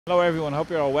Hello everyone,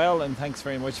 hope you're all well, and thanks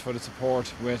very much for the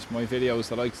support with my videos,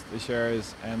 the likes, the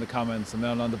shares and the comments. I'm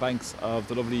down on the banks of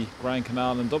the lovely Grand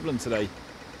Canal in Dublin today,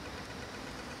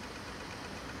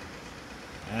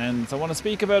 and I want to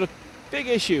speak about a big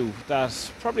issue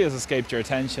that probably has escaped your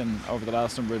attention over the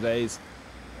last number of days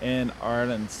in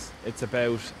Ireland. It's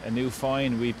about a new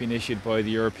fine we've been issued by the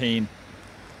European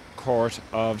Court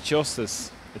of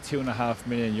Justice, a €2.5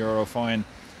 million fine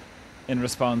in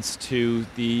response to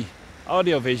the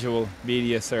Audiovisual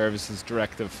Media Services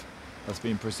Directive that's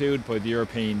been pursued by the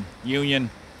European Union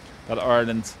that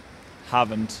Ireland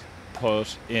haven't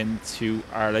put into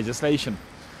our legislation.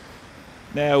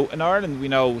 Now, in Ireland, we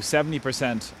know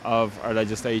 70% of our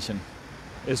legislation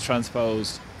is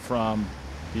transposed from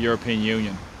the European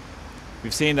Union.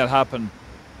 We've seen that happen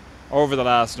over the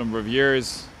last number of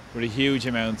years with a huge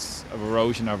amounts of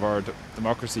erosion of our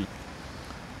democracy.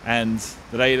 And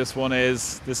the latest one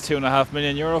is this €2.5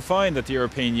 million fine that the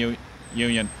European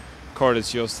Union Court of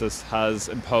Justice has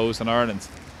imposed on Ireland.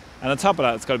 And on top of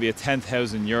that, it's got to be a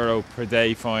 €10,000 per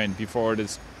day fine before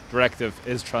this directive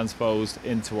is transposed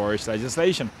into Irish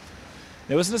legislation.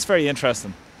 Now, isn't this very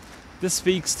interesting? This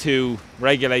speaks to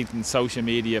regulating social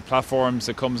media platforms.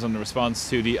 It comes in response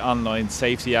to the Online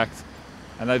Safety Act.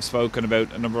 And I've spoken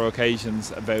about a number of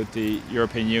occasions about the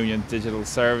European Union Digital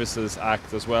Services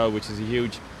Act as well, which is a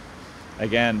huge,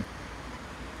 again,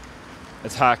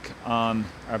 attack on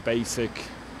our basic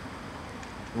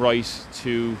right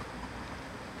to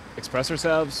express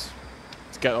ourselves,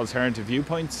 to get alternative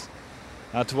viewpoints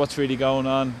to what's really going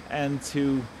on, and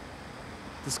to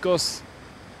discuss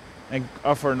and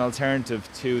offer an alternative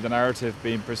to the narrative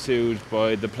being pursued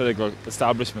by the political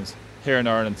establishment here in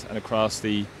Ireland and across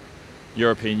the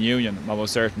European Union, I'm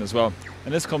almost certain as well.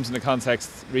 And this comes in the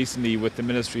context recently with the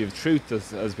Ministry of Truth that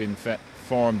has been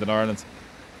formed in Ireland,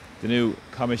 the new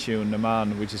Comisiún na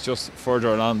Meán, which is just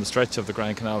further along the stretch of the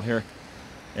Grand Canal here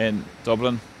in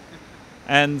Dublin.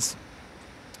 And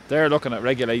they're looking at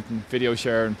regulating video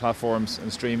sharing platforms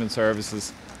and streaming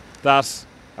services that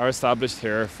are established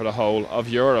here for the whole of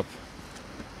Europe.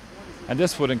 And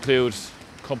this would include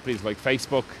companies like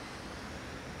Facebook,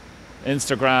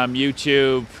 Instagram,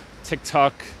 YouTube,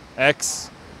 TikTok,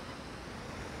 X,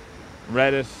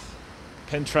 Reddit,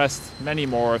 Pinterest, many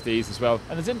more of these as well.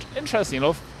 And it's interesting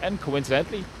enough, and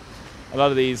coincidentally, a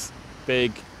lot of these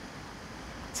big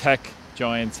tech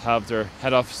giants have their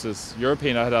head offices,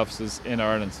 European head offices, in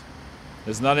Ireland.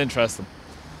 It's not interesting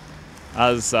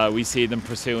as we see them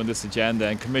pursuing this agenda,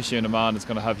 and Comisiún na Meán is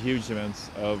going to have huge amounts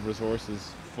of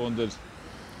resources funded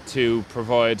to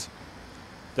provide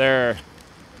their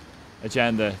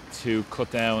agenda to cut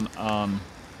down on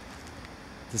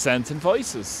dissent in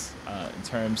voices in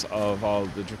terms of all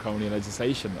the draconian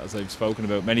legislation, as I've spoken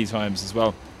about many times as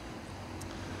well.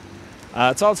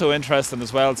 It's also interesting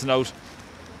as well to note,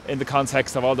 in the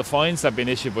context of all the fines that have been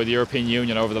issued by the European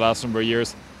Union over the last number of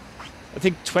years, I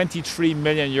think €23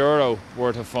 million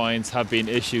worth of fines have been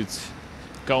issued,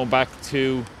 going back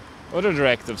to other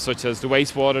directives such as the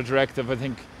Wastewater Directive. I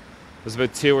think was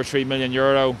about €2 or €3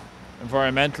 million.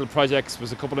 Environmental projects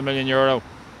was a couple of €1 million,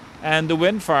 and the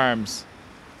Wind Farms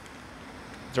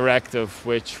Directive,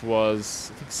 which was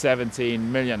I think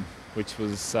 17 million, which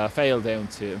was failed down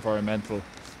to environmental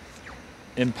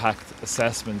impact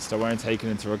assessments that weren't taken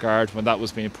into regard when that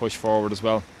was being pushed forward as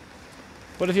well.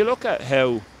 But if you look at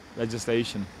how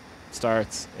legislation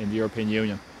starts in the European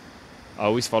Union,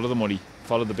 always follow the money,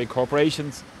 follow the big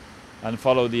corporations, and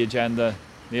follow the agenda,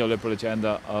 neoliberal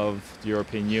agenda of the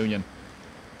European Union,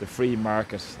 the free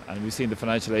market. And we've seen the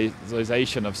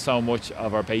financialisation of so much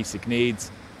of our basic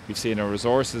needs. We've seen our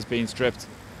resources being stripped,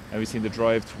 and we've seen the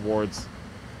drive towards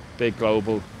big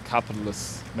global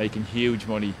capitalists making huge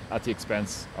money at the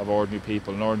expense of ordinary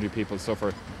people, and ordinary people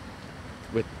suffer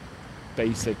with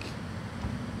basic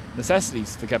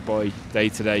necessities to get by day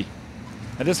to day.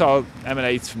 And this all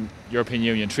emanates from European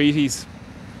Union treaties.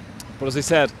 But as I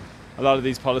said, a lot of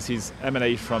these policies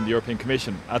emanate from the European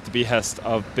Commission at the behest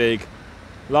of big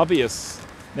lobbyists.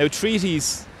 Now,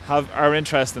 treaties are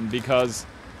interesting because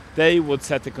they would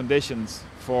set the conditions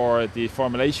for the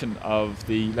formulation of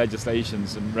the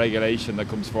legislations and regulation that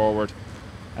comes forward,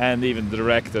 and even the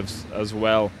directives as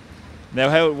well. Now,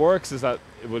 how it works is that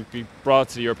it would be brought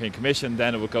to the European Commission,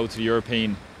 then it would go to the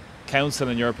European Council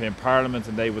and European Parliament,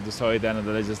 and they would decide then on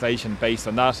the legislation based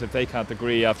on that. If they can't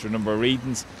agree after a number of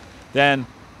readings, then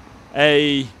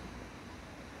a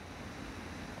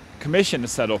commission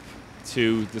is set up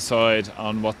to decide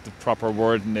on what the proper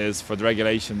wording is for the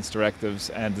regulations,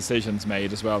 directives and decisions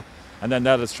made as well. And then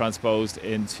that is transposed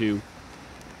into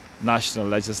national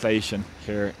legislation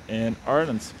here in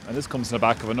Ireland. And this comes in the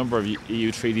back of a number of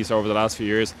EU treaties over the last few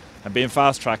years and being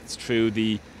fast-tracked through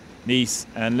the Nice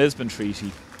and Lisbon Treaty.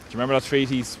 Do you remember that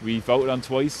treaties we voted on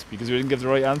twice because we didn't give the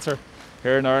right answer?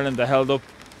 Here in Ireland they held up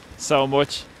so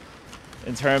much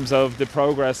in terms of the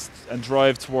progress and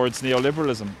drive towards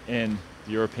neoliberalism in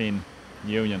the European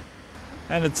Union.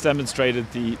 And it's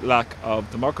demonstrated the lack of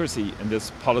democracy in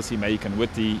this policy making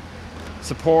with the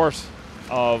support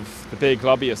of the big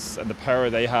lobbyists and the power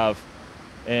they have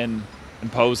in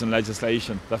imposing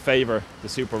legislation that favour the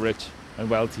super rich and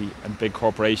wealthy and big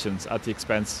corporations at the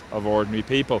expense of ordinary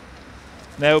people.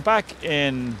 Now, back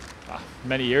in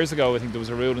many years ago, I think there was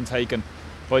a ruling taken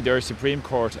by the Irish Supreme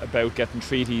Court about getting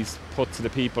treaties put to the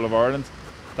people of Ireland.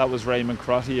 That was Raymond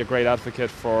Crotty, a great advocate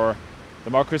for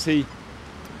democracy,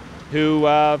 who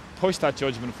pushed that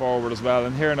judgment forward as well.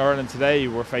 And here in Ireland today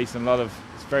we're facing a lot of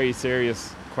very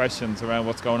serious questions around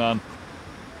what's going on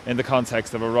in the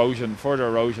context of erosion, further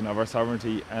erosion of our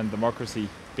sovereignty and democracy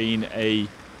being a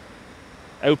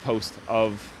outpost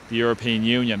of the European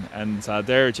Union and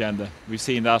their agenda. We've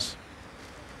seen that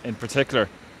in particular,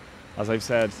 as I've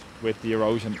said, with the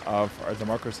erosion of our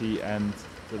democracy and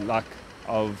the lack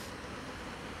of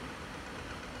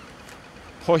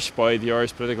push by the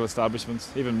Irish political establishment.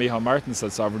 Even Micheál Martin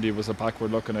said sovereignty was a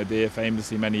backward-looking idea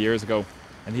famously many years ago,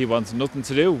 and he wants nothing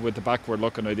to do with the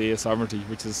backward-looking idea of sovereignty,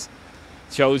 which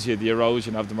shows you the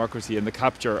erosion of democracy and the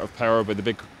capture of power by the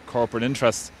big corporate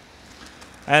interests.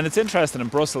 And it's interesting, in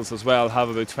Brussels as well have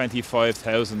about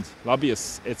 25,000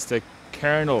 lobbyists. It's the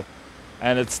kernel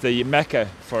and it's the mecca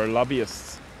for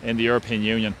lobbyists in the European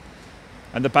Union.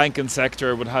 And the banking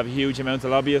sector would have a huge amount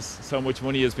of lobbyists. So much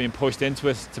money is being pushed into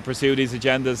it to pursue these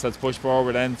agendas that's pushed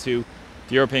forward into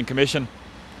the European Commission.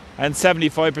 And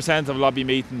 75% of lobby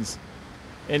meetings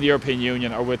in the European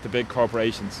Union are with the big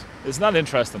corporations. Isn't that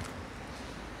interesting?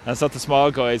 And it's not the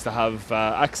small guys that have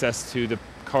access to the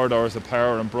corridors of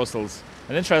power in Brussels.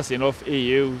 And interestingly enough,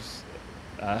 EU's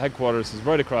headquarters is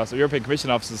right across, the European Commission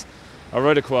offices are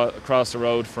right across the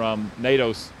road from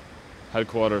NATO's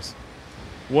headquarters.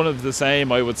 One of the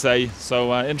same, I would say.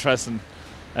 So interesting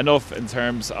enough in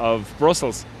terms of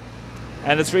Brussels.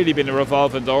 And it's really been a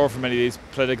revolving door for many of these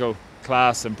political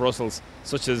class in Brussels,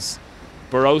 such as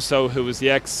Barroso, who was the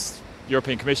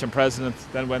ex-European Commission president,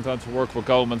 then went on to work with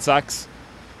Goldman Sachs.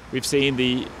 We've seen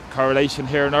the correlation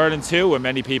here in Ireland too, where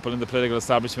many people in the political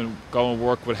establishment go and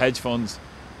work with hedge funds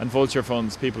and vulture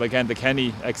funds. People like Enda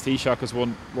Kenny, ex-Taoiseach, has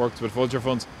worked with vulture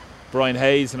funds. Brian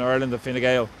Hayes in Ireland, a Fine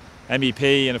Gael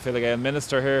MEP and a Fine Gael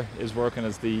minister here, is working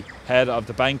as the head of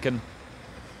the banking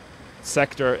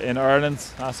sector in Ireland.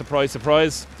 Surprise,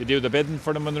 surprise, they do the bidding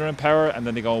for them when they're in power and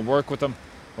then they go and work with them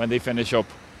when they finish up.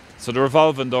 So the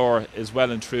revolving door is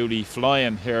well and truly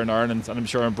flying here in Ireland, and I'm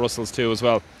sure in Brussels too as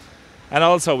well. And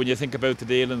also when you think about the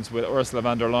dealings with Ursula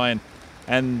von der Leyen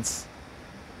and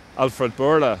Alfred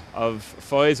Bourla of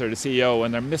Pfizer, the CEO,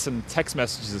 and they're missing text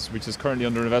messages, which is currently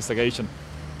under investigation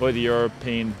by the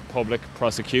European Public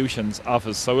Prosecution's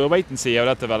Office. So we'll wait and see how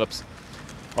that develops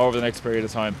over the next period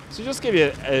of time. So just give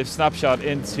you a snapshot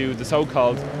into the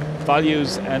so-called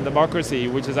values and democracy,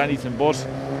 which is anything but,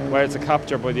 where it's a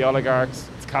capture by the oligarchs,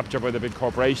 it's captured by the big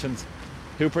corporations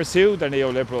who pursue their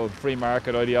neoliberal free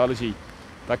market ideology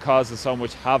that causes so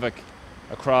much havoc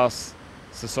across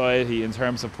society in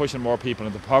terms of pushing more people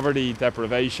into poverty,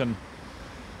 deprivation,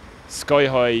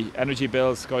 sky-high energy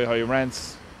bills, sky-high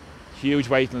rents, huge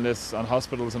waiting lists on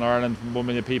hospitals in Ireland, 1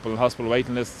 million people in hospital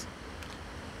waiting lists,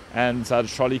 and the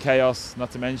trolley chaos,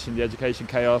 not to mention the education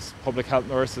chaos, public health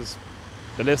nurses.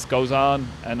 The list goes on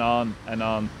and on and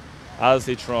on as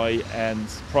they try and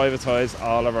privatise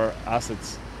all of our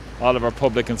assets, all of our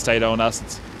public and state-owned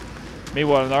assets.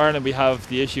 Meanwhile, in Ireland, we have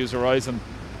the issues arising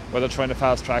where they're trying to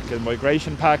fast-track a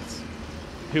migration pact,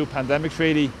 WHO pandemic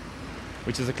treaty,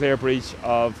 which is a clear breach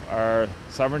of our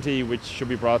sovereignty, which should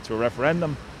be brought to a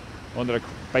referendum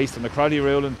based on the Crotty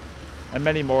ruling, and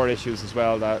many more issues as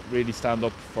well that really stand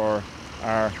up for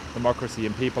our democracy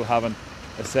and people having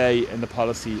a say in the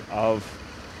policy of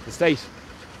the state.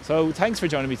 So thanks for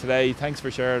joining me today, thanks for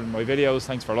sharing my videos,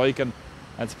 thanks for liking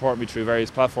and supporting me through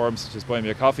various platforms such as Buy Me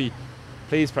a Coffee.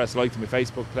 Please press like to my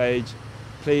Facebook page,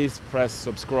 please press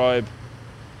subscribe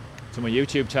to my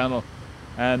YouTube channel,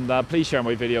 and please share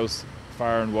my videos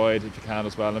far and wide if you can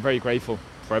as well. I'm very grateful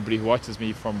for everybody who watches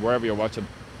me from wherever you're watching,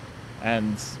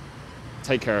 and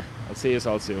take care. I'll see you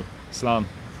all soon. Slán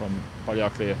from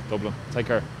Ballyochlea, Dublin. Take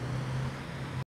care.